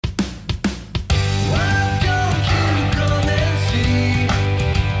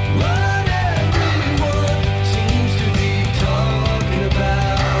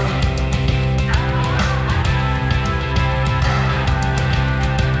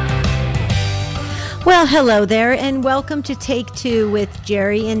Well, hello there, and welcome to Take Two with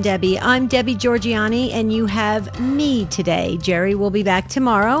Jerry and Debbie. I'm Debbie Georgiani, and you have me today. Jerry will be back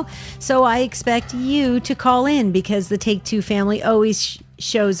tomorrow, so I expect you to call in because the Take Two family always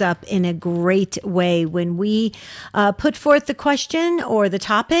shows up in a great way. When we put forth the question or the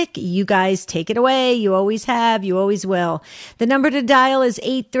topic, you guys take it away. You always have, you always will. The number to dial is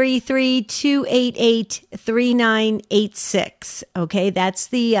 833-288-3986. Okay, that's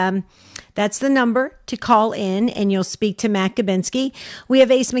the number to call in, and you'll speak to Matt Gabinski. We have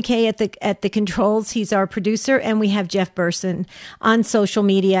Ace McKay at the controls. He's our producer, and we have Jeff Burson on social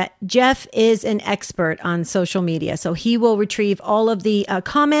media. Jeff is an expert on social media, so he will retrieve all of the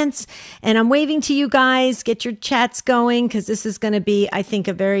comments. And I'm waving to you guys. Get your chats going because this is going to be, I think,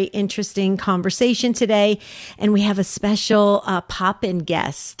 a very interesting conversation today. And we have a special pop-in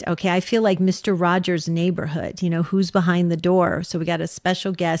guest. Okay, I feel like Mr. Rogers' Neighborhood. You know, who's behind the door? So we got a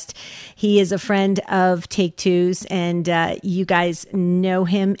special guest. He is a friend of Take Two's, and you guys know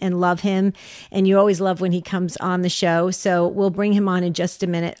him and love him, and you always love when he comes on the show. So we'll bring him on in just a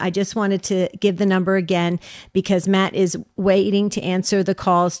minute. I just wanted to give the number again because Matt is waiting to answer the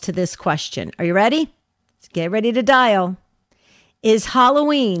calls to this question. Are you ready? Let's get ready to dial. Is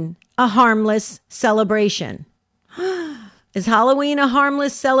Halloween a harmless celebration? Is Halloween a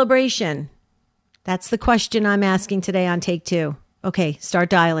harmless celebration? That's the question I'm asking today on Take Two. Okay,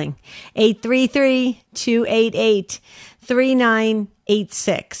 start dialing.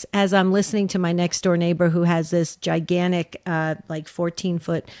 833-288-3986. As I'm listening to my next door neighbor who has this gigantic,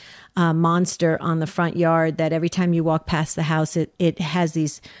 14-foot monster on the front yard that every time you walk past the house, it has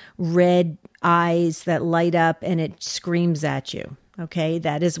these red eyes that light up and it screams at you. Okay,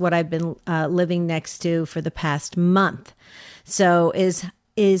 that is what I've been living next to for the past month. So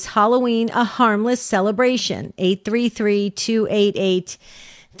is Halloween a harmless celebration?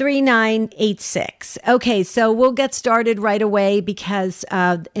 833-288-3986. Okay, so we'll get started right away because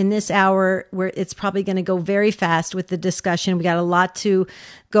in this hour, it's probably going to go very fast with the discussion. We got a lot to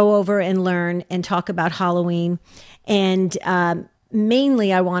go over and learn and talk about Halloween. And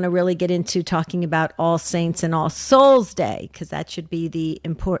mainly, I want to really get into talking about All Saints and All Souls Day because that should be the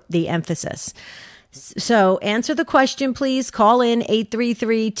emphasis. So answer the question, please. Call in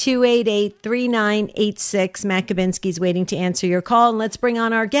 833-288-3986. Matt Gabinski's waiting to answer your call. And let's bring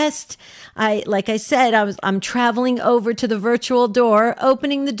on our guest. Like I said, I'm traveling over to the virtual door,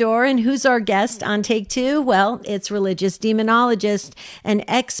 opening the door. And who's our guest on Take Two? Well, it's religious demonologist and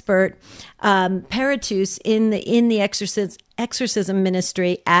expert, Peritus in the exorcism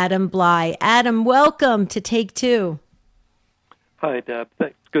ministry, Adam Bly. Adam, welcome to Take Two. Hi, Deb.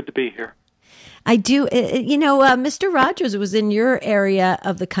 Thanks. Good to be here. I do. Mr. Rogers was in your area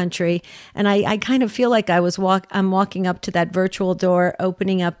of the country, and I kind of feel like I'm walking up to that virtual door,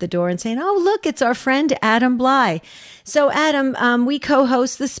 opening up the door and saying, oh, look, it's our friend Adam Bly. So, Adam, we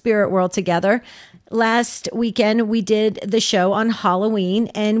co-host The Spirit World together. Last weekend, we did the show on Halloween,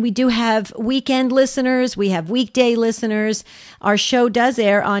 and we do have weekend listeners. We have weekday listeners. Our show does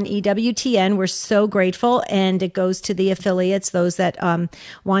air on EWTN. We're so grateful, and it goes to the affiliates, those that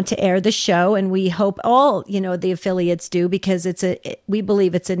want to air the show, and we hope all, the affiliates do because we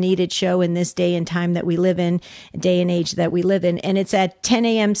believe it's a needed show in this day and time that we live in, day and age that we live in, and it's at 10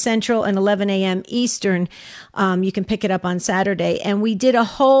 a.m. Central and 11 a.m. Eastern. You can pick it up on Saturday, and we did a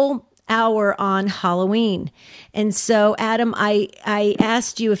whole hour on Halloween. And so, Adam, I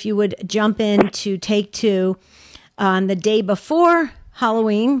asked you if you would jump in to Take Two on the day before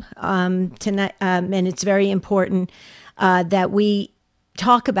Halloween tonight, and it's very important that we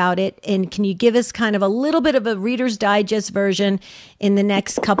talk about it. And can you give us kind of a little bit of a Reader's Digest version in the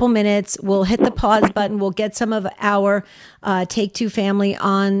next couple minutes? We'll hit the pause button. We'll get some of our Take Two family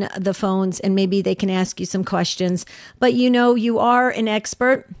on the phones, and maybe they can ask you some questions. But you are an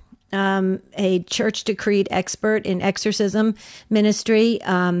expert. A church decreed expert in exorcism ministry.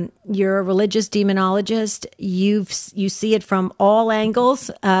 You're a religious demonologist. You see it from all angles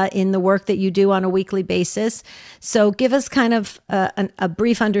in the work that you do on a weekly basis. So give us kind of a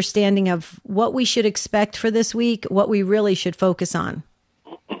brief understanding of what we should expect for this week, what we really should focus on.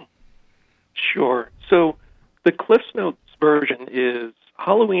 Sure. So the Cliffs Notes version is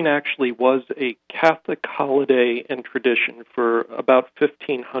Halloween actually was a Catholic holiday and tradition for about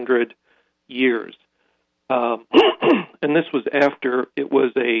 1,500 years. And this was after it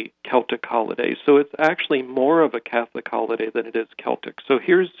was a Celtic holiday. So it's actually more of a Catholic holiday than it is Celtic. So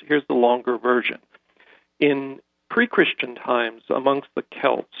here's the longer version. In pre-Christian times, amongst the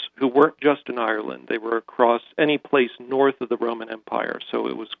Celts, who weren't just in Ireland, they were across any place north of the Roman Empire. So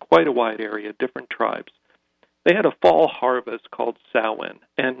it was quite a wide area, different tribes. they had a fall harvest called Samhain.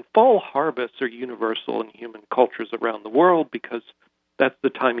 And fall harvests are universal in human cultures around the world because that's the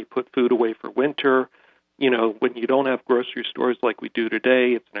time you put food away for winter. You know, when you don't have grocery stores like we do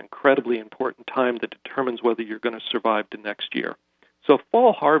today, it's an incredibly important time that determines whether you're going to survive the next year. So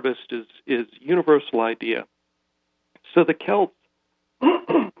fall harvest is a universal idea. So the Celts,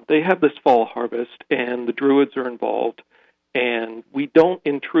 they have this fall harvest, and the Druids are involved. And we don't,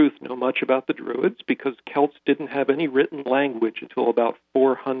 in truth, know much about the Druids because Celts didn't have any written language until about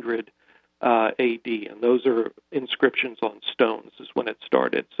 400 A.D., and those are inscriptions on stones is when it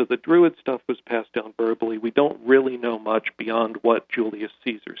started. So the Druid stuff was passed down verbally. We don't really know much beyond what Julius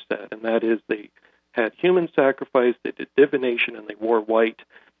Caesar said, and that is they had human sacrifice, they did divination, and they wore white.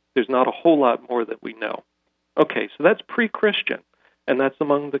 There's not a whole lot more that we know. Okay, so that's pre-Christian, and that's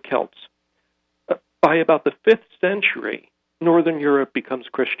among the Celts. By about the 5th century, Northern Europe becomes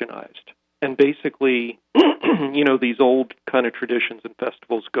Christianized. And basically, these old kind of traditions and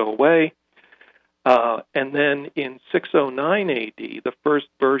festivals go away. And then in 609 A.D., the first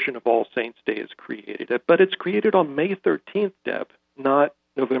version of All Saints' Day is created. But it's created on May 13th, Deb, not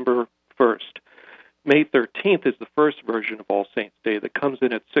November 1st. May 13th is the first version of All Saints' Day that comes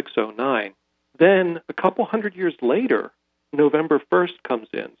in at 609. Then, a couple hundred years later, November 1st comes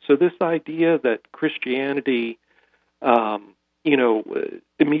in. So this idea that Christianity,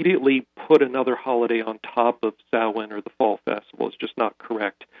 immediately put another holiday on top of Samhain or the Fall Festival is just not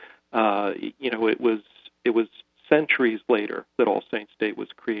correct. It was centuries later that All Saints' Day was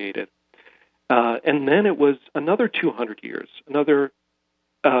created. And then it was another 200 years,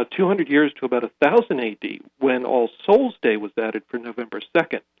 200 years to about 1000 A.D. when All Souls' Day was added for November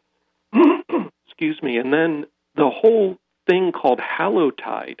 2nd. Excuse me. And then the whole thing called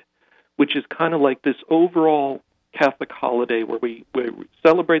Hallowtide, which is kind of like this overall Catholic holiday where we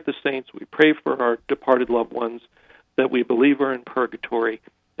celebrate the saints, we pray for our departed loved ones that we believe are in purgatory,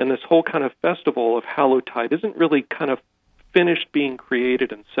 and this whole kind of festival of Hallowtide isn't really kind of finished being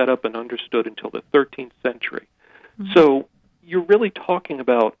created and set up and understood until the 13th century. Mm-hmm. So you're really talking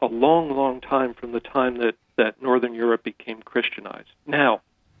about a long, long time from the time that Northern Europe became Christianized. Now,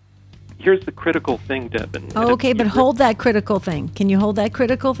 here's the critical thing, Devin. Oh, okay, but hold that critical thing. Can you hold that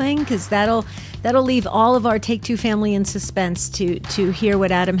critical thing? Because that'll leave all of our Take Two family in suspense to hear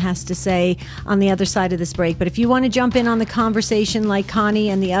what Adam has to say on the other side of this break. But if you want to jump in on the conversation like Connie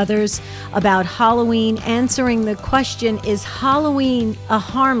and the others about Halloween, answering the question, is Halloween a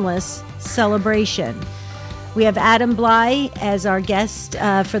harmless celebration? We have Adam Bly as our guest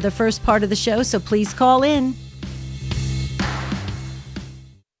for the first part of the show, so please call in.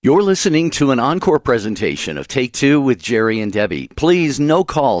 You're listening to an encore presentation of Take Two with Jerry and Debbie. Please, no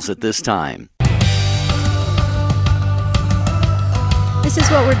calls at this time. This is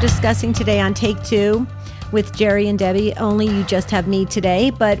what we're discussing today on Take Two with Jerry and Debbie. Only you just have me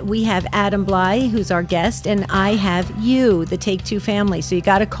today, but we have Adam Bly, who's our guest, and I have you, the Take Two family. So you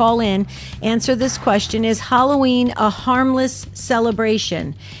got to call in, answer this question. Is Halloween a harmless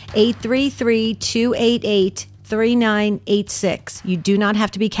celebration? 833-288 3986. You do not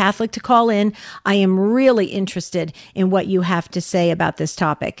have to be Catholic to call in. I am really interested in what you have to say about this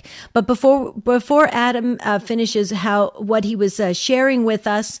topic. But before Adam finishes what he was sharing with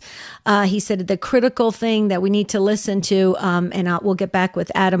us, he said the critical thing that we need to listen to, and we'll get back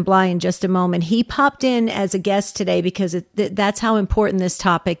with Adam Bly in just a moment. He popped in as a guest today because that's how important this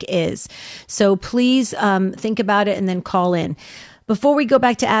topic is. So please think about it and then call in. Before we go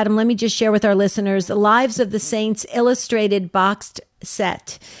back to Adam, let me just share with our listeners the Lives of the Saints Illustrated Boxed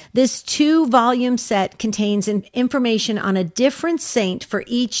Set. This 2-volume set contains information on a different saint for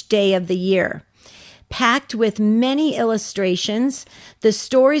each day of the year. Packed with many illustrations, the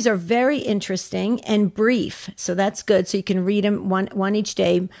stories are very interesting and brief, so that's good. So you can read them one each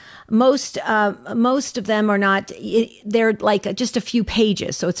day. Most of them are not; they're like just a few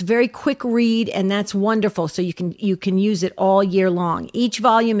pages, so it's a very quick read, and that's wonderful. So you can use it all year long. Each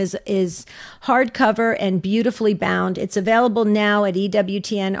volume is hardcover and beautifully bound. It's available now at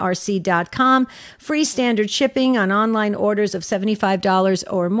EWTNRC.com. Free standard shipping on online orders of $75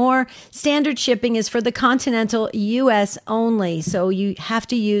 or more. Standard shipping is for the continental U.S. only, so you have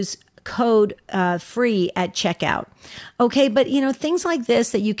to use code free at checkout. Okay, but things like this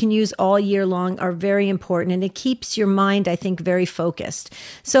that you can use all year long are very important, and it keeps your mind, I think, very focused.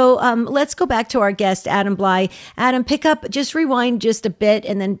 So let's go back to our guest, Adam Bly. Adam, just rewind just a bit,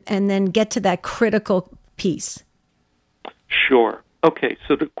 and then get to that critical piece. Sure. Okay,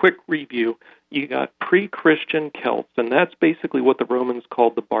 so the quick review. You got pre-Christian Celts, and that's basically what the Romans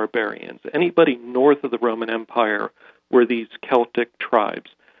called the barbarians. Anybody north of the Roman Empire were these Celtic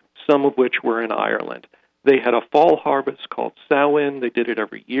tribes, some of which were in Ireland. They had a fall harvest called Samhain. They did it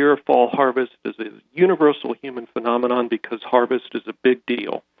every year. Fall harvest is a universal human phenomenon because harvest is a big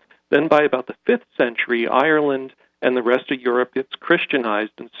deal. Then by about the 5th century, Ireland and the rest of Europe gets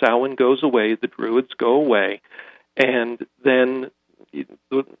Christianized, and Samhain goes away, the Druids go away, and then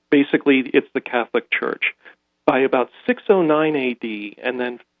basically it's the Catholic Church. By about 609 AD, and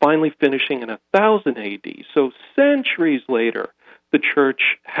then finally finishing in 1000 AD, so centuries later, the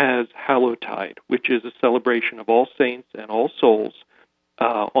Church has Hallowtide, which is a celebration of All Saints and All Souls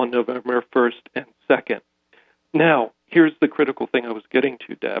on November 1st and 2nd. Now, here's the critical thing I was getting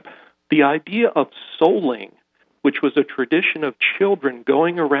to, Deb. The idea of souling, which was a tradition of children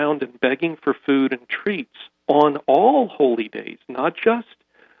going around and begging for food and treats on all holy days, not just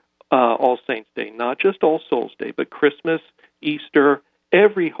All Saints' Day, not just All Souls' Day, but Christmas, Easter,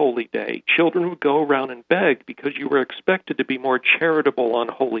 every holy day. Children would go around and beg because you were expected to be more charitable on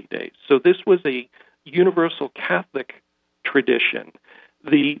holy days. So this was a universal Catholic tradition.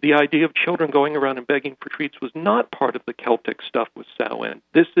 The idea of children going around and begging for treats was not part of the Celtic stuff with Samhain.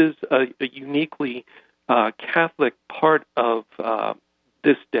 This is a uniquely Catholic part of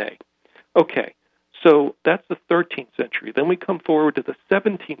this day. Okay, so that's the 13th century. Then we come forward to the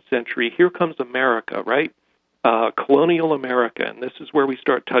 17th century. Here comes America, right? Colonial America, and this is where we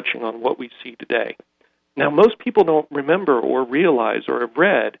start touching on what we see today. Now, most people don't remember or realize or have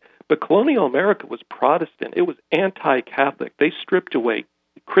read, but colonial America was Protestant. It was anti-Catholic. They stripped away.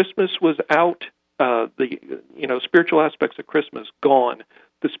 Christmas was out. The spiritual aspects of Christmas, gone.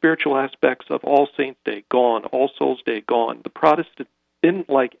 The spiritual aspects of All Saints' Day, gone. All Souls' Day, gone. The Protestants didn't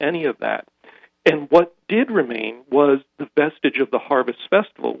like any of that. And what did remain was the vestige of the Harvest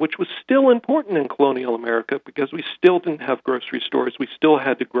Festival, which was still important in colonial America because we still didn't have grocery stores. We still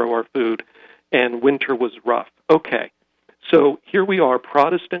had to grow our food, and winter was rough. Okay, so here we are,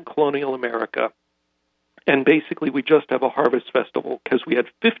 Protestant colonial America, and basically we just have a Harvest Festival because we had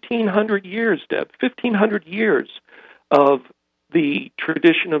 1,500 years, Deb, 1,500 years of the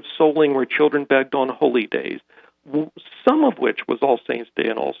tradition of souling where children begged on holy days, some of which was All Saints' Day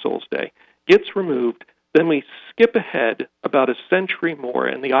and All Souls' Day, gets removed. Then we skip ahead about a century more,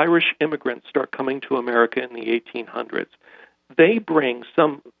 and the Irish immigrants start coming to America in the 1800s. They bring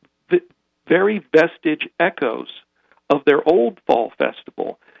some very vestige echoes of their old fall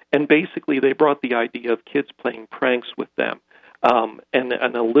festival, and basically they brought the idea of kids playing pranks with them and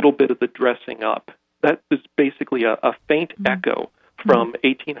a little bit of the dressing up. That is basically a faint echo from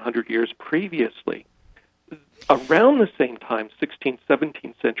 1800 years previously. Around the same time, 16th,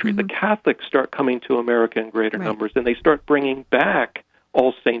 17th century, the Catholics start coming to America in greater numbers, and they start bringing back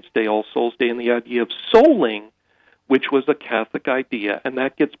All Saints' Day, All Souls' Day, and the idea of souling, which was a Catholic idea, and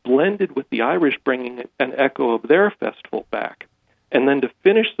that gets blended with the Irish bringing an echo of their festival back. And then to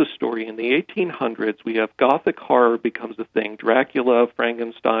finish the story, in the 1800s, we have Gothic horror becomes a thing, Dracula,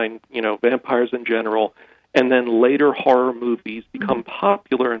 Frankenstein, vampires in general, and then later horror movies become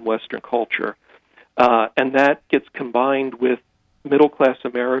popular in Western culture. And that gets combined with middle-class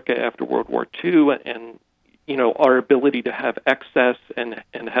America after World War II and our ability to have excess and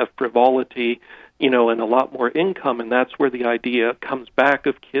have frivolity, and a lot more income. And that's where the idea comes back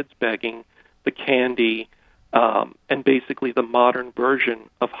of kids begging, the candy, and basically the modern version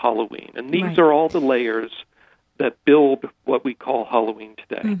of Halloween. And these are all the layers that build what we call Halloween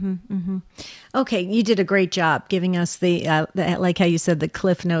today. Okay, you did a great job giving us the like how you said, the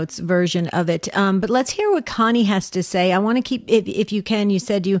Cliff Notes version of it. But let's hear what Connie has to say. I want to keep, if you can, you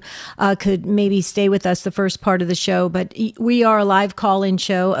said you could maybe stay with us the first part of the show, but we are a live call-in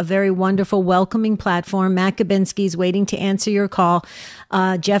show, a very wonderful, welcoming platform. Matt Gabinski's waiting to answer your call.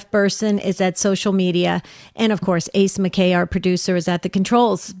 Jeff Burson is at social media. And of course, Ace McKay, our producer, is at the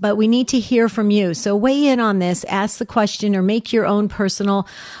controls. But we need to hear from you. So weigh in on this, ask the question, or make your own personal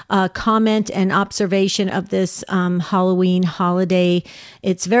comment and observation of this Halloween holiday.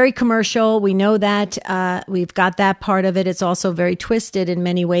 It's very commercial. We know that. We've got that part of it. It's also very twisted in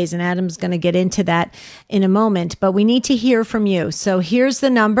many ways, and Adam's going to get into that in a moment. But we need to hear from you. So here's the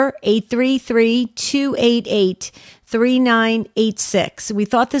number, 833-288 3986. We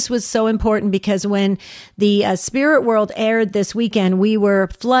thought this was so important because when the Spirit World aired this weekend, we were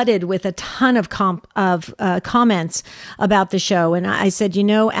flooded with a ton of comments about the show. And I said,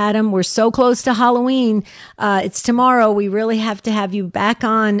 Adam, we're so close to Halloween. It's tomorrow. We really have to have you back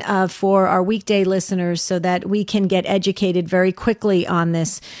on for our weekday listeners so that we can get educated very quickly on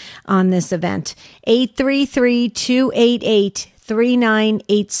this event. 833-288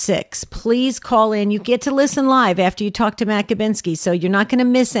 888-203-3986. Please call in. You get to listen live after you talk to Matt Gabinski, so you're not going to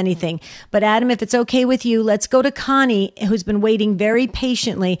miss anything. But Adam, if it's okay with you, let's go to Connie, who's been waiting very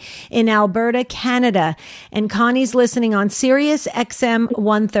patiently in Alberta, Canada. And Connie's listening on Sirius XM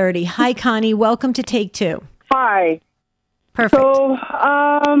 130. Hi, Connie. Welcome to Take Two. Hi. Perfect. So,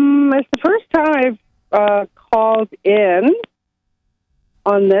 it's the first time I've called in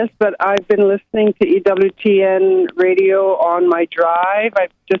on this, but I've been listening to EWTN radio on my drive. I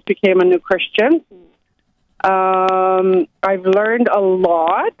just became a new Christian. I've learned a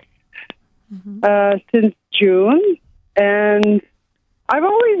lot since June, and I've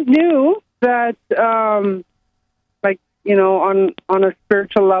always knew that, on a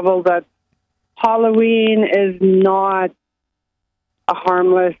spiritual level, that Halloween is not a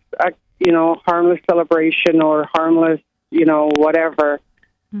harmless celebration or harmless, whatever.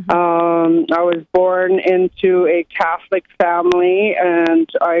 I was born into a Catholic family, and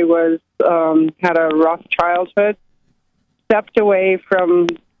I had a rough childhood. Stepped away from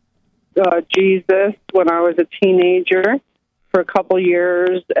Jesus when I was a teenager for a couple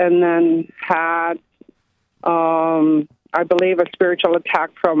years, and then had, I believe, a spiritual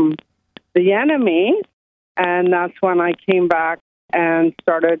attack from the enemy, and that's when I came back and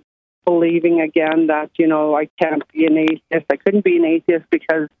started believing again that, I can't be an atheist. I couldn't be an atheist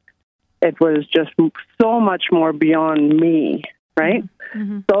because it was just so much more beyond me, right?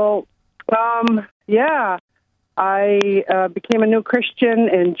 Mm-hmm. So, I became a new Christian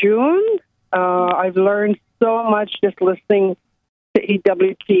in June. I've learned so much just listening to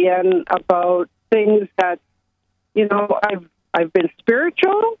EWTN about things that, I've been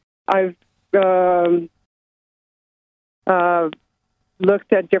spiritual. I've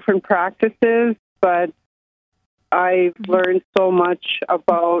looked at different practices, but I've learned so much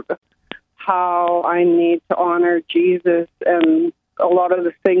about how I need to honor Jesus, and a lot of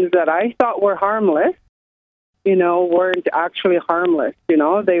the things that I thought were harmless, weren't actually harmless. There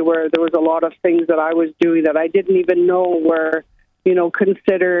was a lot of things that I was doing that I didn't even know were,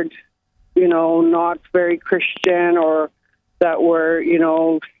 considered, not very Christian, or that were,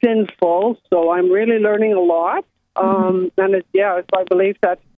 sinful. So I'm really learning a lot. So I believe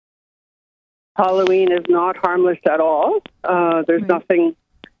that Halloween is not harmless at all. There's nothing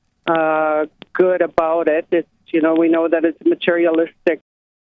good about it. It's, we know that it's a materialistic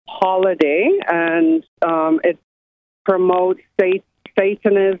holiday, and it promotes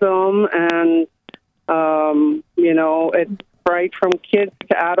Satanism, and, it's right from kids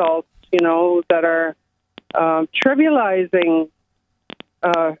to adults, that are trivializing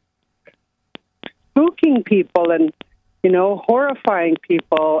spooking people and, horrifying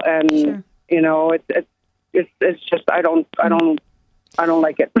people, and it's just I don't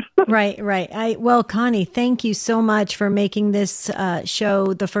like it. Right. Well, Connie, thank you so much for making this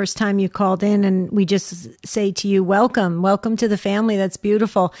show the first time you called in, and we just say to you, welcome to the family. That's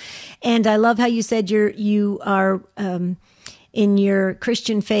beautiful, and I love how you said you are in your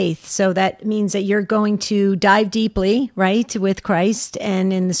Christian faith. So that means that you're going to dive deeply, right, with Christ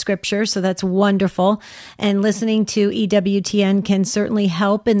and in the scripture. So that's wonderful. And listening to EWTN can certainly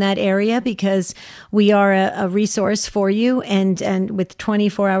help in that area, because we are a resource for you. And with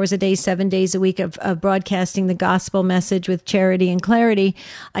 24 hours a day, 7 days a week of broadcasting the gospel message with charity and clarity,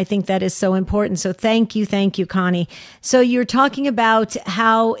 I think that is so important. So thank you, Connie. So you're talking about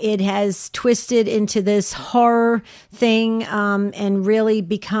how it has twisted into this horror thing, and really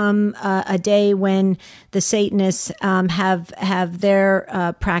become a day when the Satanists have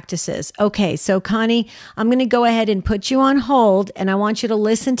their practices. Okay, so Connie, I'm going to go ahead and put you on hold, and I want you to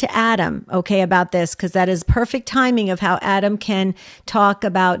listen to Adam, okay, about this, because that is perfect timing of how Adam can talk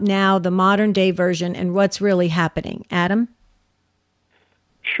about now the modern day version and what's really happening. Adam?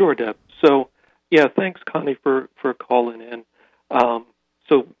 Sure, Deb. So, thanks, Connie, for calling in.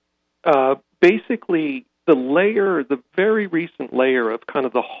 Basically, the very recent layer of kind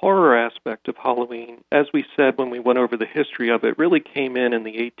of the horror aspect of Halloween, as we said when we went over the history of it, really came in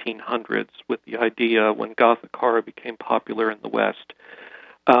the 1800s with the idea when Gothic horror became popular in the West.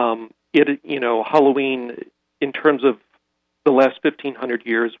 Halloween, in terms of the last 1,500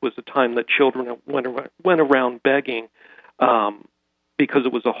 years, was a time that children went around begging because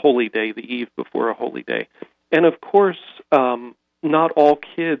it was a holy day, the eve before a holy day. And of course, not all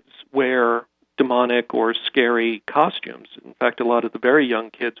kids wear demonic or scary costumes. In fact, a lot of the very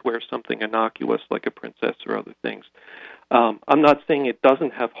young kids wear something innocuous like a princess or other things. I'm not saying it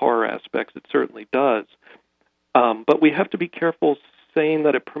doesn't have horror aspects. It certainly does. But we have to be careful saying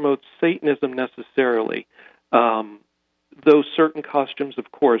that it promotes Satanism necessarily. Those certain costumes,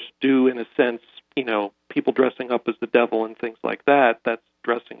 of course, do, in a sense, people dressing up as the devil and things like that. That's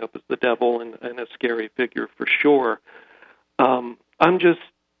dressing up as the devil and a scary figure for sure.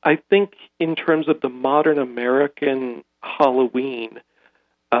 I think in terms of the modern American Halloween,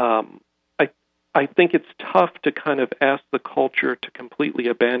 I think it's tough to kind of ask the culture to completely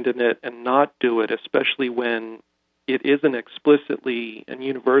abandon it and not do it, especially when it isn't explicitly and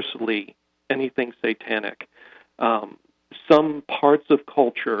universally anything satanic. Some parts of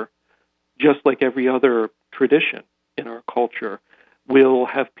culture, just like every other tradition in our culture, will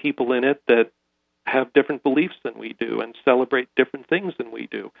have people in it that have different beliefs than we do and celebrate different things than we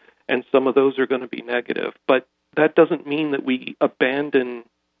do. And some of those are going to be negative. But that doesn't mean that we abandon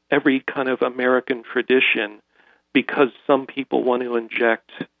every kind of American tradition because some people want to inject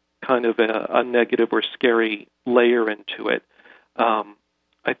kind of a negative or scary layer into it.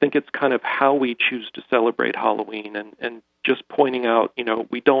 I think it's kind of how we choose to celebrate Halloween and just pointing out,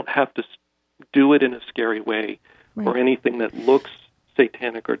 we don't have to do it in a scary way or anything that looks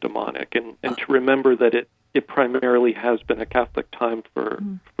satanic or demonic, and to remember that it primarily has been a Catholic time for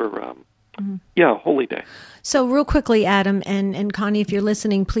Holy Day. So real quickly, Adam and Connie, if you're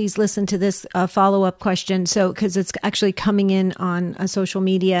listening, please listen to this follow-up question. So, because it's actually coming in on social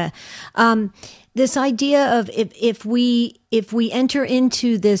media, this idea of if we enter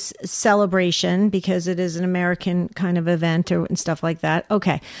into this celebration because it is an American kind of event and stuff like that,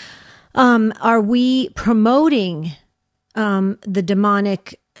 okay, are we promoting the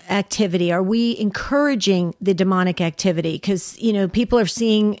demonic activity? Are we encouraging the demonic activity? Because, people are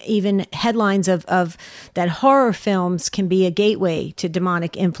seeing even headlines of that horror films can be a gateway to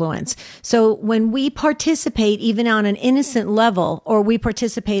demonic influence. So when we participate even on an innocent level, or we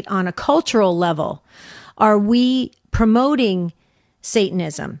participate on a cultural level, are we promoting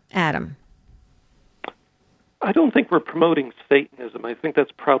Satanism, Adam? I don't think we're promoting Satanism. I think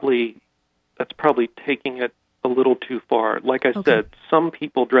that's probably taking it a little too far. Like I said, some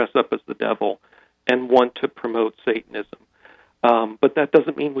people dress up as the devil and want to promote Satanism. But that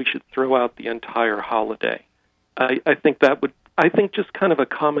doesn't mean we should throw out the entire holiday. I think just kind of a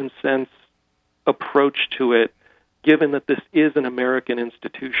common sense approach to it, given that this is an American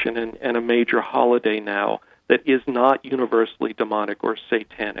institution and a major holiday now that is not universally demonic or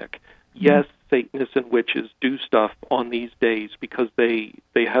satanic. Yes, Satanists and witches do stuff on these days because they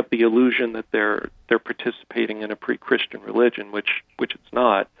have the illusion that they're participating in a pre-Christian religion, which it's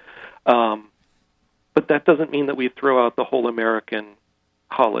not. But that doesn't mean that we throw out the whole American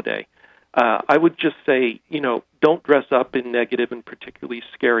holiday. I would just say, don't dress up in negative and particularly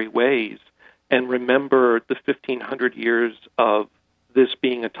scary ways, and remember the 1,500 years of this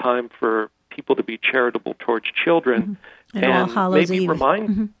being a time for people to be charitable towards children, and maybe Eve.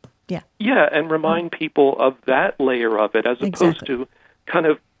 Remind remind people of that layer of it, as opposed to kind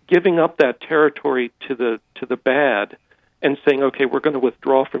of giving up that territory to the bad and saying, okay, we're going to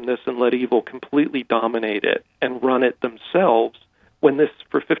withdraw from this and let evil completely dominate it and run it themselves, when this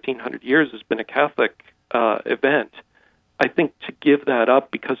for 1,500 years has been a Catholic event. I think to give that up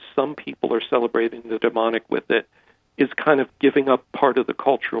because some people are celebrating the demonic with it is kind of giving up part of the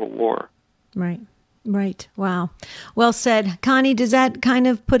cultural war. Right. Wow. Well said. Connie, does that kind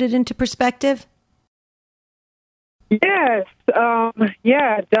of put it into perspective? Yes.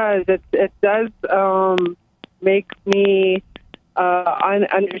 It does. It does make me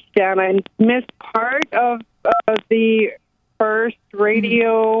understand. I missed part of the first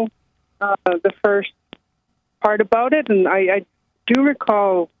radio, the first part about it, and I do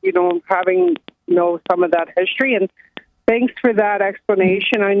recall, having some of that history, and thanks for that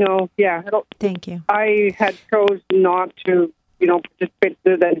explanation. I know, thank you. I had chose not to, participate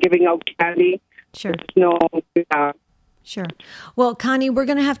in than giving out candy. Sure. No, Sure. Well, Connie, we're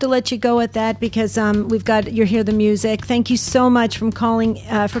going to have to let you go at that because you hear the music. Thank you so much for calling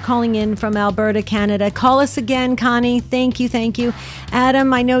in from Alberta, Canada. Call us again, Connie. Thank you.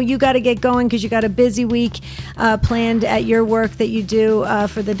 Adam, I know you got to get going because you got a busy week planned at your work that you do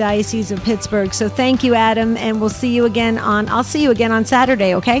for the Diocese of Pittsburgh. So thank you, Adam, and I'll see you again on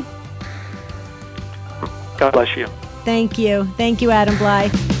Saturday, okay? God bless you. Thank you, Adam Bly.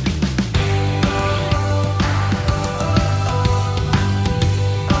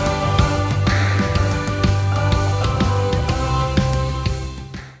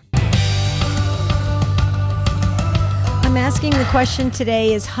 Asking the question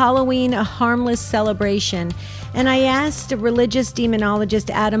today, is Halloween a harmless celebration? And I asked religious demonologist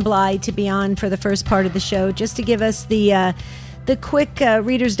Adam Bly to be on for the first part of the show, just to give us the quick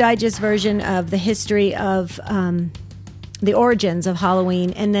Reader's Digest version of the history of the origins of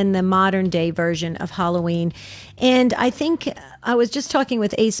Halloween, and then the modern day version of Halloween. And I think I was just talking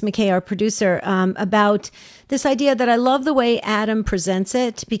with Ace McKay, our producer, about this idea that I love the way Adam presents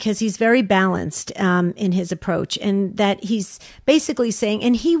it because he's very balanced in his approach, and that he's basically saying,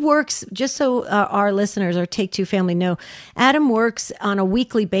 and he works, just so our listeners, our Take Two family know, Adam works on a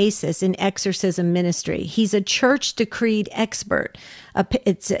weekly basis in exorcism ministry. He's a church decreed expert.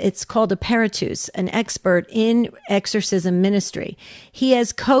 It's called a peritus, an expert in exorcism ministry. He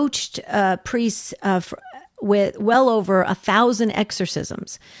has coached priests with well over 1,000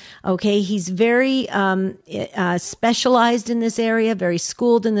 exorcisms. Okay, he's very specialized in this area, very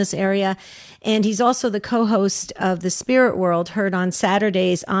schooled in this area, and he's also the co-host of The Spirit World, heard on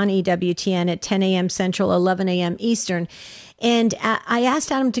Saturdays on EWTN at 10 a.m. Central, 11 a.m. Eastern. And I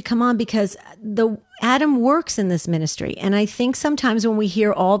asked Adam to come on because Adam works in this ministry. And I think sometimes when we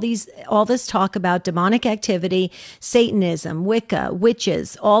hear all this talk about demonic activity, Satanism, Wicca,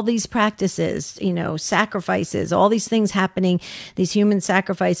 witches, all these practices, sacrifices, all these things happening, these human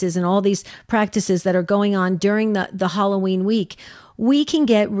sacrifices and all these practices that are going on during the Halloween week, we can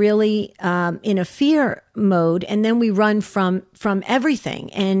get really in a fear mode, and then we run from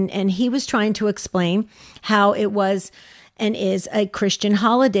everything. And he was trying to explain how it was and is a Christian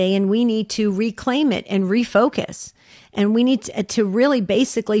holiday, and we need to reclaim it and refocus. And we need to really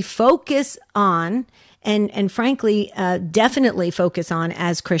basically focus on, and frankly, definitely focus on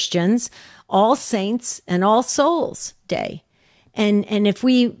as Christians, All Saints and All Souls Day. And if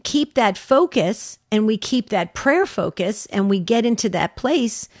we keep that focus and we keep that prayer focus and we get into that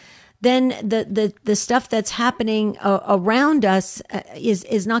place, then the stuff that's happening around us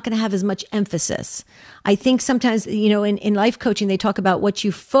is not going to have as much emphasis. I think sometimes, in life coaching, they talk about what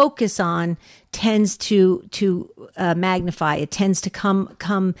you focus on tends to magnify. It tends to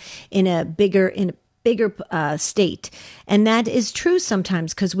come in a bigger state. And that is true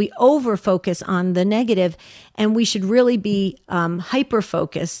sometimes because we over focus on the negative, and we should really be hyper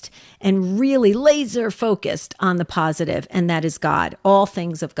focused and really laser focused on the positive, and that is God, all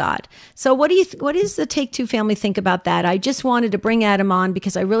things of God. So what does the Take Two family think about that? I just wanted to bring Adam on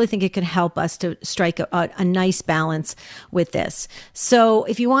because I really think it can help us to strike a nice balance with this. So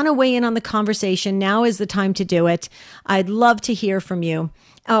if you want to weigh in on the conversation, now is the time to do it. I'd love to hear from you.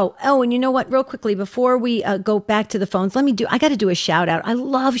 Oh, and you know what? Real quickly, before we go back to the phones, I got to do a shout out. I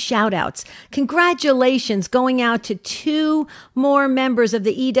love shout outs. Congratulations going out to 2 more members of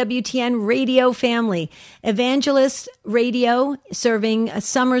the EWTN radio family. Evangelist Radio, serving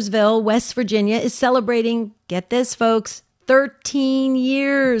Summersville, West Virginia, is celebrating, get this, folks, 13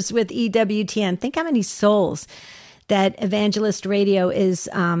 years with EWTN. Think how many souls that Evangelist Radio is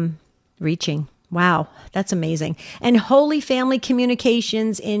reaching. Wow, that's amazing. And Holy Family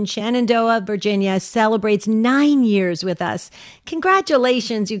Communications in Shenandoah, Virginia celebrates 9 years with us.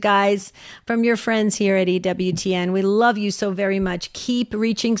 Congratulations, you guys, from your friends here at EWTN. We love you so very much. Keep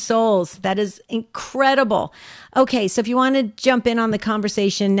reaching souls. That is incredible. Okay, so if you want to jump in on the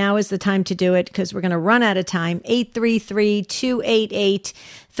conversation, now is the time to do it because we're going to run out of time.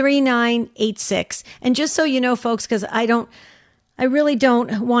 833-288-3986. And just so you know, folks, because I really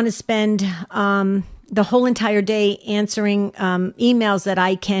don't want to spend the whole entire day answering emails that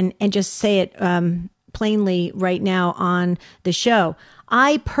I can and just say it plainly right now on the show.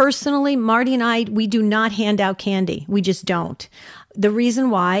 I personally, Marty and I, we do not hand out candy. We just don't. The reason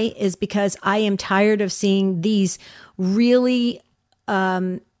why is because I am tired of seeing these really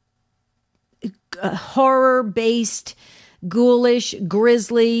horror-based, ghoulish,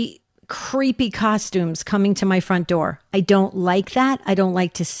 grisly, creepy costumes coming to my front door. I don't like that. I don't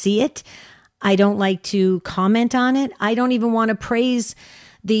like to see it. I don't like to comment on it. I don't even want to praise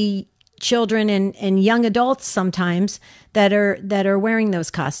the children and young adults sometimes that are wearing those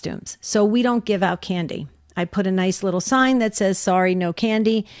costumes. So we don't give out candy. I put a nice little sign that says, sorry, no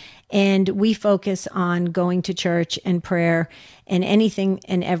candy. And we focus on going to church and prayer and anything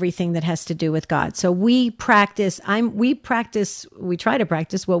and everything that has to do with God. So we try to practice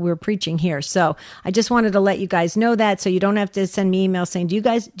what we're preaching here. So I just wanted to let you guys know that so you don't have to send me emails saying,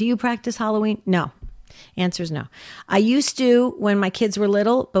 do you practice Halloween? No. Answer is no. I used to when my kids were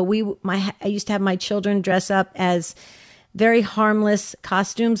little, but I used to have my children dress up as very harmless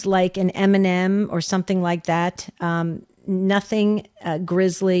costumes like an M&M or something like that. Nothing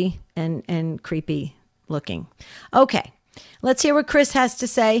grisly and creepy looking. Okay, let's hear what Chris has to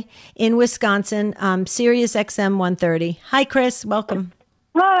say in Wisconsin, Sirius XM 130. Hi, Chris. Welcome.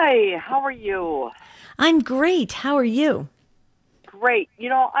 Hi, how are you? I'm great. How are you? Great.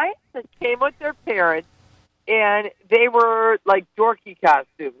 I just came with their parents, and they were like dorky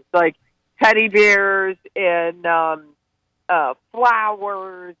costumes, like teddy bears and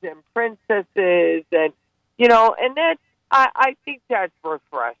flowers and princesses, and and I think that's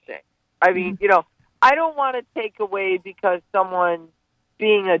refreshing. I mean, I don't want to take away because someone's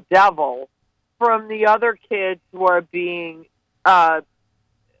being a devil from the other kids who are being nice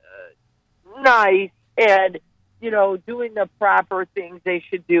and, doing the proper things they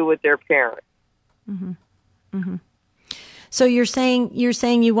should do with their parents. Mm-hmm. Mm-hmm. So you're saying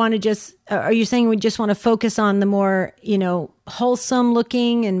you want to just, are you saying we just want to focus on the more, wholesome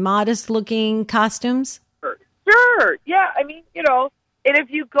looking and modest looking costumes? Sure. Yeah. I mean, and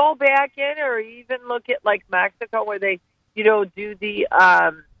if you go back in or even look at like Mexico where they, do the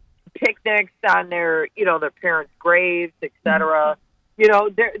picnics on their, their parents' graves, etc.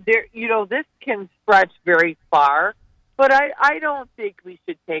 This can stretch very far, but I don't think we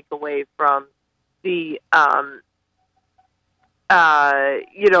should take away from the,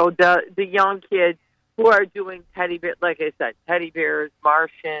 the young kids who are doing teddy bear, like I said, teddy bears,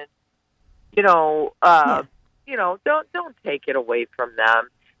 Martian, don't take it away from them.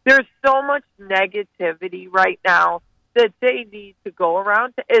 There's so much negativity right now that they need to go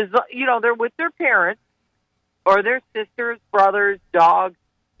around. They're with their parents or their sisters, brothers, dogs.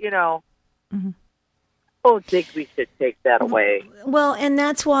 Mm-hmm. I don't think we should take that away. Well, and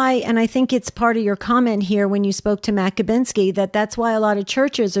that's why, and I think it's part of your comment here when you spoke to Matt Kabinski, that's why a lot of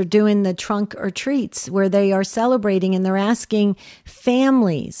churches are doing the trunk or treats where they are celebrating and they're asking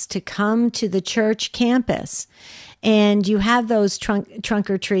families to come to the church campus. And you have those trunk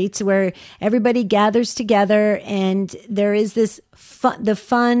or treats where everybody gathers together and there is this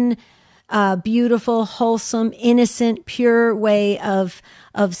fun, beautiful, wholesome, innocent, pure way of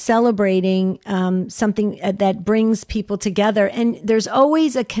celebrating something that brings people together. And there's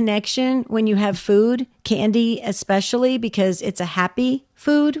always a connection when you have food, candy especially, because it's a happy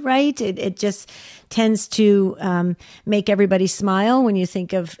food, right? It just tends to make everybody smile when you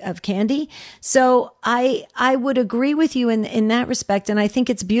think of candy. So I would agree with you in that respect. And I think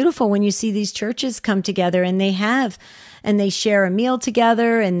it's beautiful when you see these churches come together and they share a meal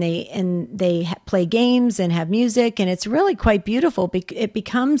together and they play games and have music. And it's really quite beautiful. It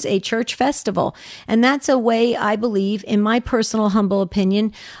becomes a church festival. And that's a way, I believe, in my personal humble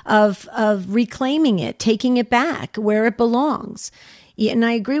opinion, of reclaiming it, taking it back where it belongs. And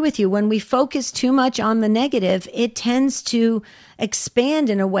I agree with you. When we focus too much on the negative, it tends to expand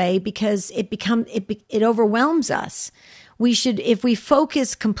in a way because it overwhelms us. If we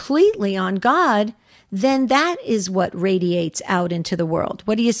focus completely on God, then that is what radiates out into the world.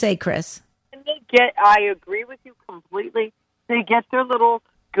 What do you say, Chris? I agree with you completely. They get their little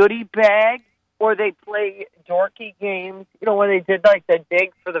goodie bag or they play dorky games, when they did like the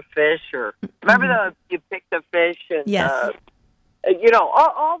dig for the fish or remember you pick the fish and yes.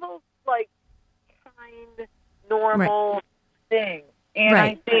 All those like kind, normal things. And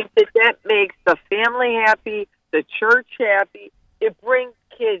I think that makes the family happy, the church happy. It brings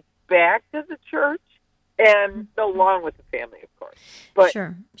kids back to the church and along with the family, of course. But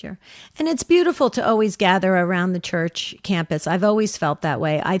Sure. And it's beautiful to always gather around the church campus. I've always felt that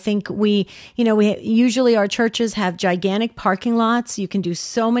way. I think we usually our churches have gigantic parking lots. You can do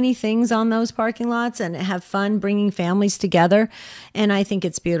so many things on those parking lots and have fun bringing families together. And I think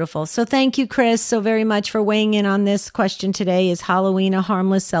it's beautiful. So thank you, Chris, so very much for weighing in on this question today. Is Halloween a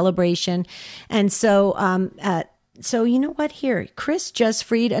harmless celebration? And so you know what? Here, Chris just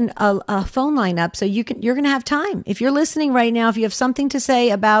freed a phone line up, so you're going to have time. If you're listening right now, if you have something to say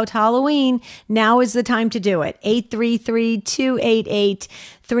about Halloween, now is the time to do it.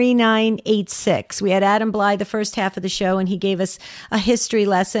 833-288-3986. We had Adam Bly the first half of the show, and he gave us a history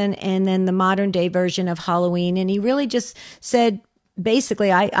lesson and then the modern day version of Halloween, and he really just said, basically,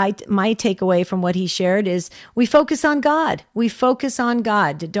 my takeaway from what he shared is we focus on God. We focus on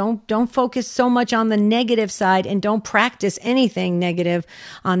God. Don't focus so much on the negative side and don't practice anything negative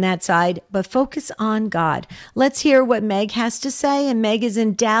on that side, but focus on God. Let's hear what Meg has to say. And Meg is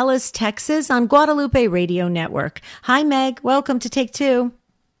in Dallas, Texas on Guadalupe Radio Network. Hi, Meg. Welcome to Take Two.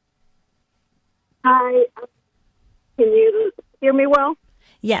 Hi. Can you hear me well?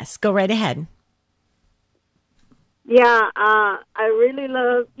 Yes, go right ahead. Yeah, I really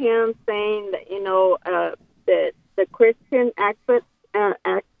love him saying that the Christian aspect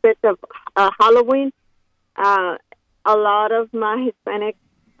of Halloween. A lot of my Hispanic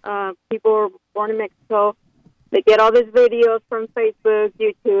people were born in Mexico. They get all these videos from Facebook,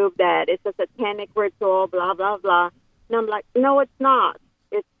 YouTube that it's a satanic ritual, blah blah blah. And I'm like, no, it's not.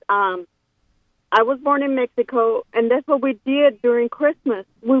 It's I was born in Mexico, and that's what we did during Christmas.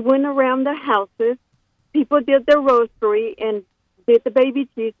 We went around the houses. People did their rosary and did the baby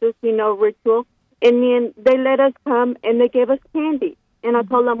Jesus, ritual. And then they let us come and they gave us candy. And I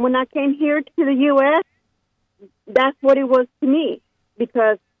told them, when I came here to the U.S., that's what it was to me,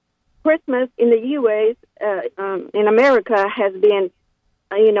 because Christmas in the U.S., in America, has been,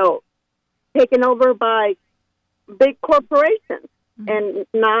 taken over by big corporations, and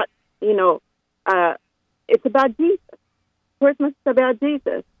not, it's about Jesus. Christmas is about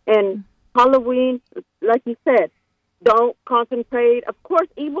Jesus. And Halloween, like you said, don't concentrate. Of course,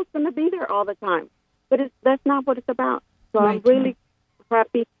 evil's going to be there all the time, but that's not what it's about. So Right. I'm really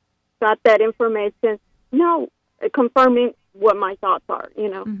happy got that information. Confirming what my thoughts are,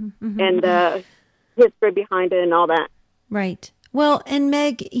 and the history behind it and all that. Right. Well, and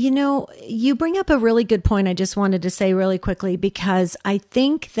Meg, you bring up a really good point. I just wanted to say really quickly, because I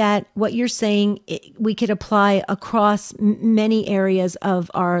think that what you're saying, we could apply across many areas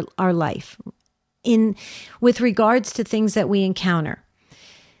of our life with regards to things that we encounter.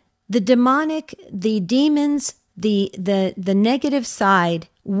 The demonic, the demons, the negative side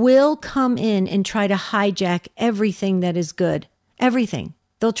will come in and try to hijack everything that is good. Everything.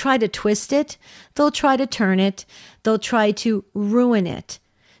 They'll try to twist it. They'll try to turn it. They'll try to ruin it.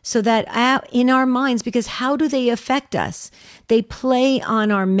 So that in our minds, because how do they affect us? They play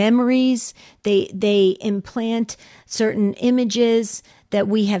on our memories. They implant certain images that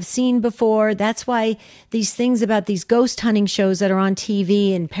we have seen before. That's why these things about these ghost hunting shows that are on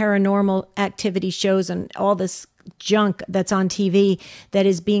TV and paranormal activity shows and all this junk that's on TV that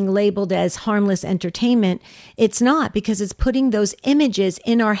is being labeled as harmless entertainment, it's not, because it's putting those images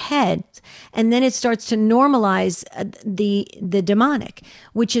in our head, and then it starts to normalize the demonic,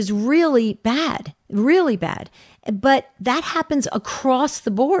 which is really bad, really bad. But that happens across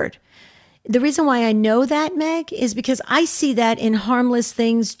the board. The reason why I know that, Meg, is because I see that in harmless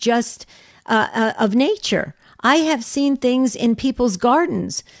things just of nature. I have seen things in people's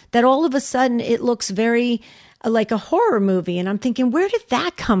gardens that all of a sudden it looks very like a horror movie. And I'm thinking, where did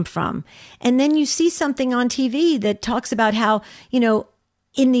that come from? And then you see something on TV that talks about how,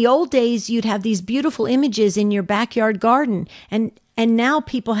 in the old days, you'd have these beautiful images in your backyard garden. And now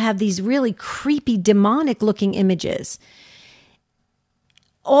people have these really creepy, demonic looking images.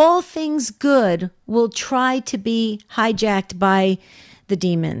 All things good will try to be hijacked by the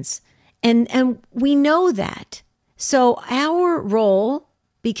demons. And we know that. So our role,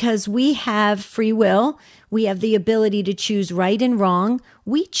 because we have free will, we have the ability to choose right and wrong.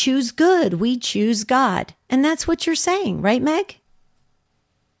 We choose good. We choose God. And that's what you're saying, right, Meg?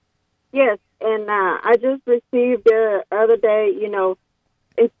 Yes, and I just received the other day,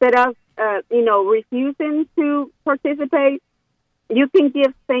 instead of, refusing to participate, you can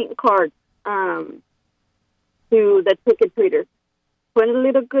give Saint cards to the trick-or-treaters. Put a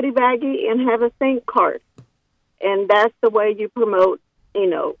little goodie baggie and have a Saint card. And that's the way you promote,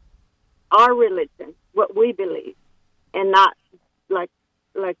 our religion, what we believe, and not like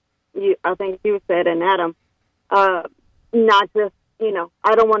you. I think you said, and Adam, not just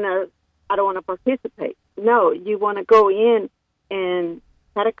I don't want to participate. No, you want to go in and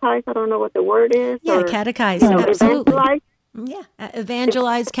catechize. I don't know what the word is. Yeah, catechize. Absolutely. Evangelize. Yeah,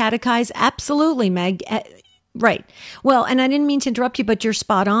 evangelize, catechize. Absolutely, Meg. Right. Well, and I didn't mean to interrupt you, but you're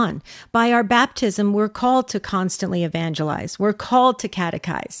spot on. By our baptism, we're called to constantly evangelize. We're called to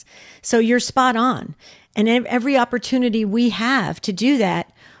catechize. So you're spot on. And every opportunity we have to do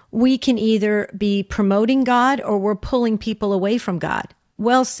that, we can either be promoting God or we're pulling people away from God.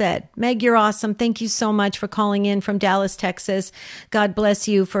 Well said. Meg, you're awesome. Thank you so much for calling in from Dallas, Texas. God bless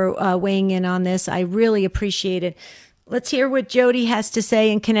you for weighing in on this. I really appreciate it. Let's hear what Jody has to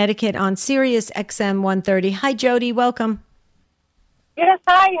say in Connecticut on Sirius XM 130. Hi, Jody. Welcome. Yes,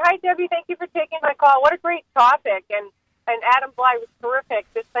 hi. Hi, Debbie. Thank you for taking my call. What a great topic. And Adam Bly was terrific.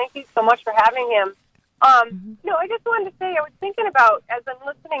 Just thank you so much for having him. I just wanted to say, I was thinking about, as I'm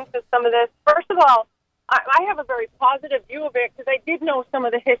listening to some of this, first of all, I have a very positive view of it because I did know some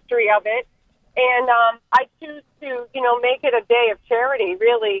of the history of it. And I choose to, make it a day of charity,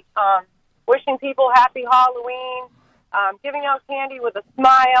 really. Wishing people happy Halloween. Giving out candy with a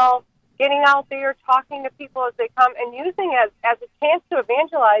smile, getting out there, talking to people as they come, and using it as a chance to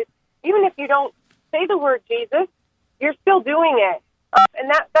evangelize. Even if you don't say the word Jesus, you're still doing it.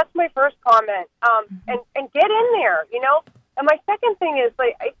 And that's my first comment. And get in there, And my second thing is,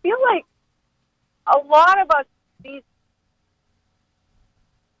 I feel like a lot of us,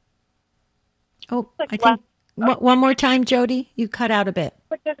 I think, one more time, Jody, you cut out a bit.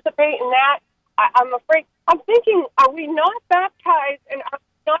 Participate in that. I'm afraid. I'm thinking, are we not baptized and are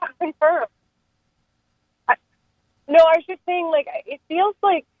we not confirmed? I was just saying, it feels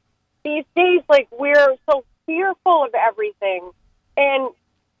like these days, we're so fearful of everything. And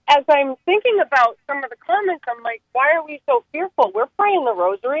as I'm thinking about some of the comments, I'm like, why are we so fearful? We're praying the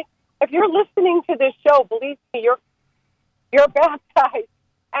rosary. if you're listening to this show, believe me, you're baptized,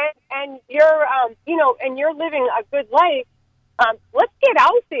 and you're and you're living a good life. Let's get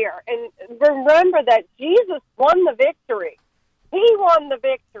out there and remember that Jesus won the victory. He won the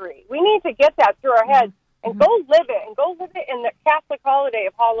victory. We need to get that through our heads and go live it, and go live it in the Catholic holiday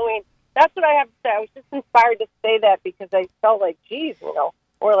of Halloween. That's what I have to say. I was just inspired to say that because I felt like, geez, we're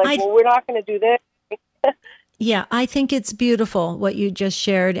like, well, we're not going to do this. Yeah, I think it's beautiful what you just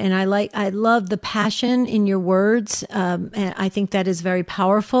shared, and I love the passion in your words. And I think that is very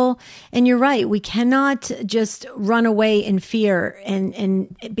powerful. And you're right, we cannot just run away in fear,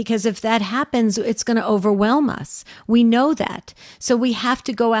 and because if that happens, it's going to overwhelm us. We know that, so we have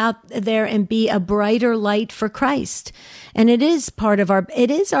to go out there and be a brighter light for Christ. And it is part of our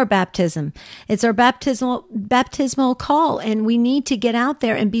baptism. It's our baptismal call, and we need to get out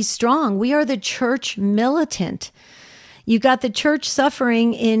there and be strong. We are the church militant. You got the church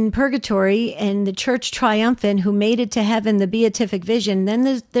suffering in purgatory and the church triumphant who made it to heaven, the beatific vision.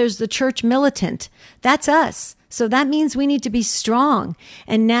 Then there's the church militant. That's us. So that means we need to be strong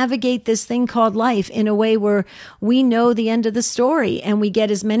and navigate this thing called life in a way where we know the end of the story and we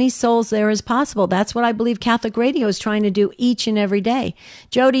get as many souls there as possible. That's what I believe Catholic Radio is trying to do each and every day.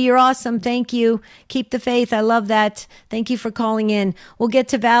 Jody, you're awesome. Thank you. Keep the faith. I love that. Thank you for calling in. We'll get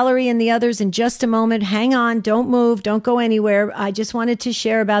to Valerie and the others in just a moment. Hang on. Don't move. Don't go anywhere. I just wanted to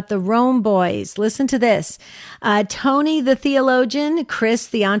share about the Rome Boys. Listen to this. Tony, the theologian, Chris,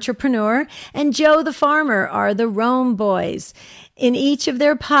 the entrepreneur, and Joe, the farmer, are the Rome Boys. In each of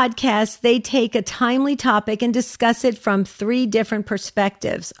their podcasts, they take a timely topic and discuss it from 3 different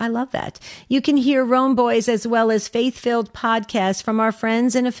perspectives. I love that. You can hear Rome Boys as well as faith-filled podcasts from our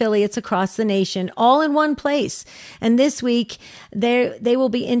friends and affiliates across the nation, all in one place. And this week, they will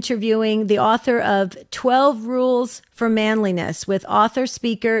be interviewing the author of 12 Rules for Manliness with author,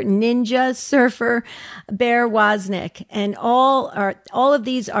 speaker, ninja, surfer, Bear Wozniak. And all of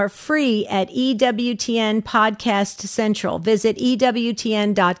these are free at EWTN Podcast Central. Visit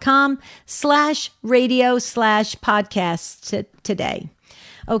EWTN.com/radio/podcasts today.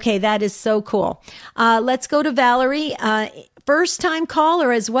 Okay, that is so cool. Let's go to Valerie. First time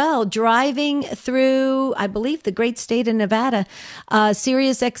caller as well, driving through, I believe, the great state of Nevada,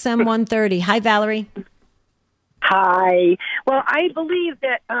 Sirius XM 130. Hi, Valerie. Hi. Well, I believe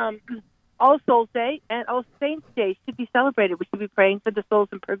that All Souls Day and All Saints Day should be celebrated. We should be praying for the souls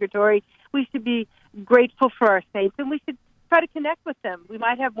in purgatory. We should be grateful for our saints, and we should try to connect with them. We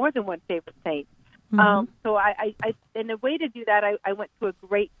might have more than one favorite saint. So I in a way to do that, I went to a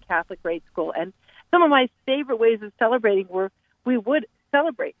great Catholic grade school, and some of my favorite ways of celebrating were we would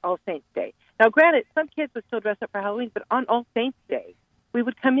celebrate All Saints Day. Now, granted, some kids would still dress up for Halloween, but on All Saints Day, we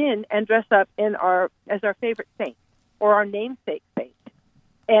would come in and dress up as our favorite saint or our namesake saint,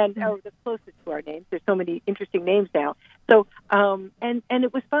 and or the closest to our names. There's so many interesting names now. So and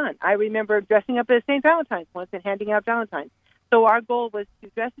it was fun. I remember dressing up as St. Valentine's once and handing out Valentines. So our goal was to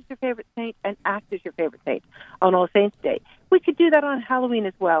dress as your favorite saint and act as your favorite saint on All Saints Day. We could do that on Halloween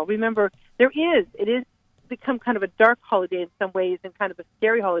as well. Remember, it is become kind of a dark holiday in some ways and kind of a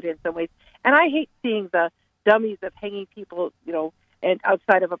scary holiday in some ways. And I hate seeing the dummies of hanging people, and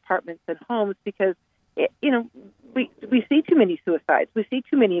outside of apartments and homes because, we see too many suicides. We see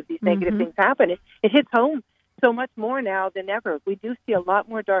too many of these negative things happen. It hits home so much more now than ever. We do see a lot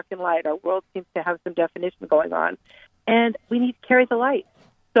more dark and light. Our world seems to have some definition going on. And we need to carry the light.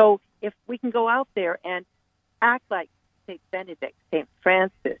 So if we can go out there and act like St. Benedict, St.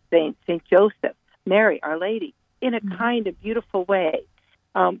 Francis, St. Joseph, Mary, Our Lady, in a kind of beautiful way,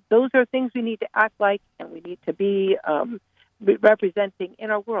 those are things we need to act like and we need to be representing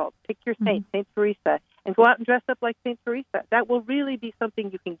in our world. Pick your saint, St. Teresa, and go out and dress up like St. Teresa. That will really be something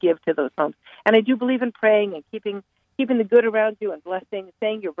you can give to those homes. And I do believe in praying and keeping the good around you and blessing,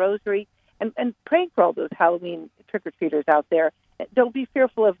 saying your rosary, and praying for all those Halloween trick-or-treaters out there. Don't be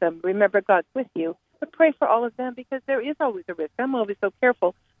fearful of them. Remember, God's with you. But pray for all of them because there is always a risk. I'm always so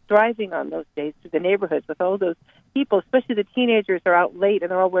careful driving on those days through the neighborhoods with all those people, especially the teenagers are out late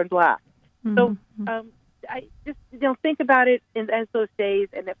and they're all wearing black. So I just think about it as those days,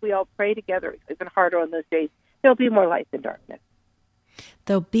 and if we all pray together even harder on those days, there'll be more light than darkness.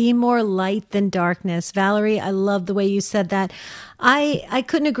 There'll be more light than darkness. Valerie, I love the way you said that. I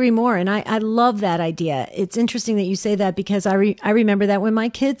couldn't agree more, and I love that idea. It's interesting that you say that because I remember that when my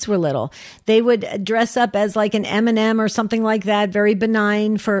kids were little. They would dress up as like an M&M or something like that, very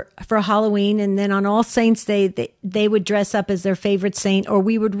benign for Halloween, and then on All Saints Day, they would dress up as their favorite saint, or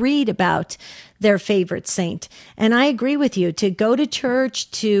we would read about their favorite saint. And I agree with you, to go to church,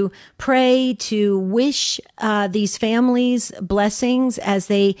 to pray, to wish these families blessings as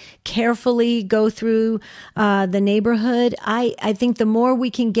they carefully go through the neighborhood. I think the more we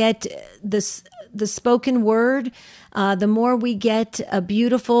can get the spoken word, the more we get a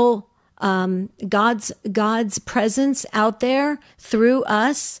beautiful God's presence out there through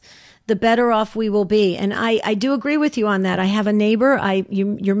us, the better off we will be. And I do agree with you on that. I have a neighbor.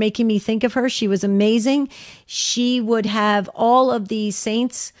 You're making me think of her. She was amazing. She would have all of the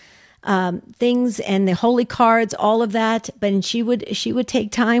saints things and the holy cards, all of that. But she would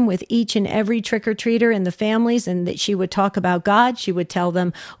take time with each and every trick-or-treater and the families, and that she would talk about God. She would tell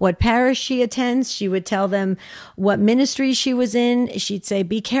them what parish she attends. She would tell them what ministry she was in. She'd say,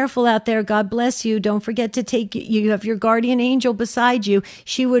 be careful out there. God bless you. Don't forget to you have your guardian angel beside you.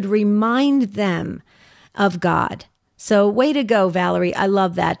 She would remind them of God. So way to go, Valerie. I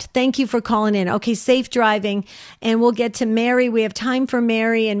love that. Thank you for calling in. Okay, safe driving. And we'll get to Mary. We have time for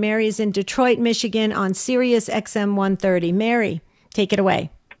Mary, and Mary is in Detroit, Michigan on Sirius XM 130. Mary, take it away.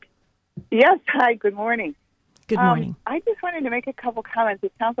 Yes. Hi, good morning. Good morning. I just wanted to make a couple comments.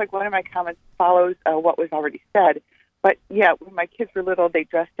 It sounds like one of my comments follows what was already said. But, yeah, when my kids were little, they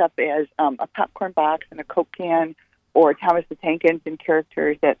dressed up as a popcorn box and a Coke can, or Thomas the Tank Engine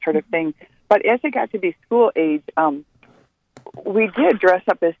characters, that sort of thing. But as they got to be school age, we did dress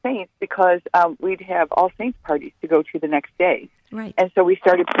up as saints because we'd have all saints parties to go to the next day. Right. And so we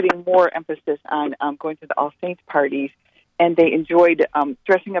started putting more emphasis on going to the all saints parties, and they enjoyed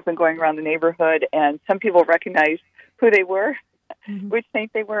dressing up and going around the neighborhood. And some people recognized who they were, which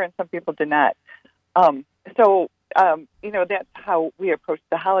saint they were, and some people did not. That's how we approached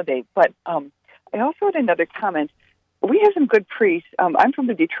the holiday. But I also had another comment. We have some good priests. I'm from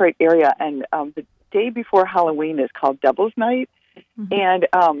the Detroit area, and the day before Halloween is called Devil's Night. And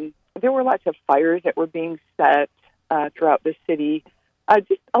there were lots of fires that were being set throughout the city.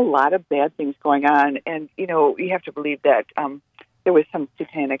 Just a lot of bad things going on. And, you have to believe that there was some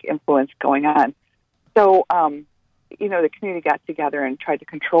satanic influence going on. So, the community got together and tried to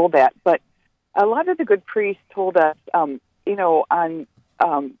control that. But a lot of the good priests told us, on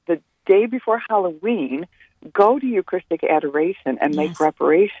the day before Halloween, go to Eucharistic adoration and make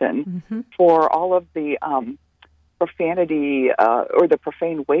reparation for all of the profanity or the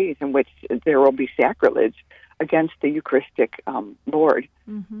profane ways in which there will be sacrilege against the Eucharistic Lord.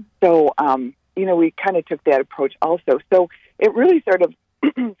 So, we kind of took that approach also. So it really sort of,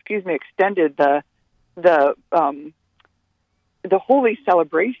 extended the holy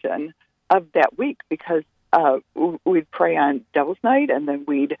celebration of that week, because we'd pray on Devil's Night, and then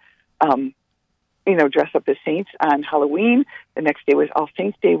we'd dress up as saints on Halloween. The next day was All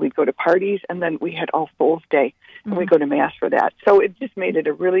Saints Day. We'd go to parties, and then we had All Souls Day, and we'd go to Mass for that. So it just made it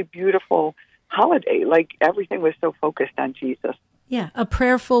a really beautiful holiday. Like, everything was so focused on Jesus. Yeah, a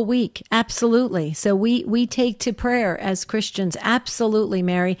prayerful week. Absolutely. So we take to prayer as Christians. Absolutely,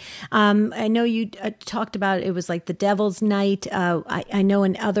 Mary. I know you talked about it was like the Devil's Night. I know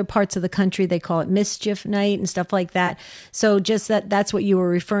in other parts of the country they call it Mischief Night and stuff like that. So just that's what you were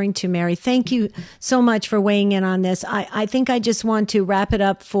referring to, Mary. Thank you so much for weighing in on this. I think I just want to wrap it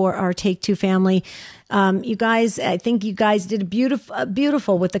up for our Take Two family. You guys, I think you guys did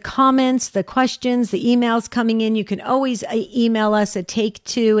beautiful with the comments, the questions, the emails coming in. You can always email us at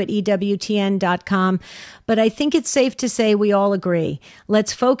take2@ewtn.com. But I think it's safe to say we all agree.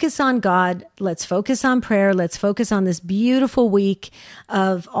 Let's focus on God. Let's focus on prayer. Let's focus on this beautiful week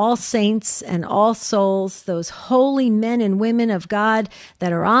of all saints and all souls, those holy men and women of God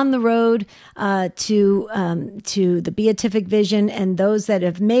that are on the road to the beatific vision, and those that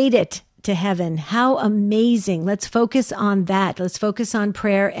have made it to heaven. How amazing. Let's focus on that. Let's focus on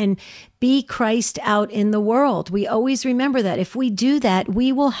prayer and be Christ out in the world. We always remember that. If we do that,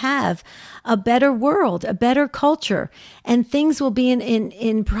 we will have a better world, a better culture, and things will be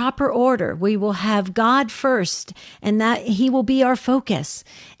in proper order. We will have God first, and that He will be our focus,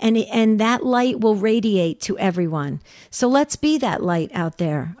 and that light will radiate to everyone. So let's be that light out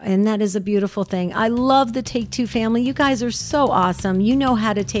there, and that is a beautiful thing. I love the Take Two family. You guys are so awesome. You know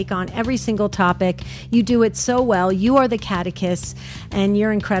how to take on every single topic. You do it so well. You are the catechists, and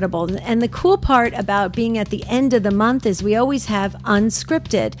you're incredible. And the cool part about being at the end of the month is we always have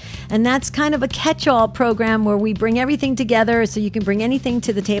Unscripted, and that's kind of a catch-all program where we bring everything together so you can bring anything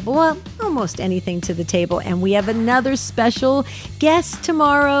to the table. Well, almost anything to the table. And we have another special guest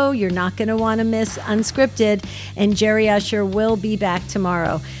tomorrow. You're not going to want to miss Unscripted, and Jerry Usher will be back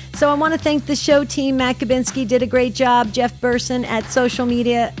tomorrow. So I want to thank the show team. Matt Gabinski did a great job. Jeff Burson at social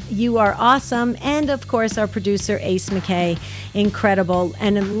media, you are awesome. And of course, our producer, Ace McKay, incredible.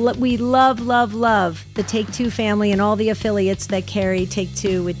 And we love, love, love the Take Two family and all the affiliates that carry Take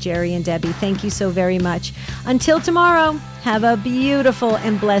Two with Jerry and Debbie. Thank you so very much. Until tomorrow, have a beautiful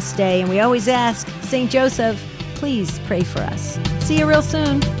and blessed day. And we always ask, St. Joseph, please pray for us. See you real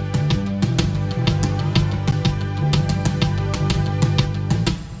soon.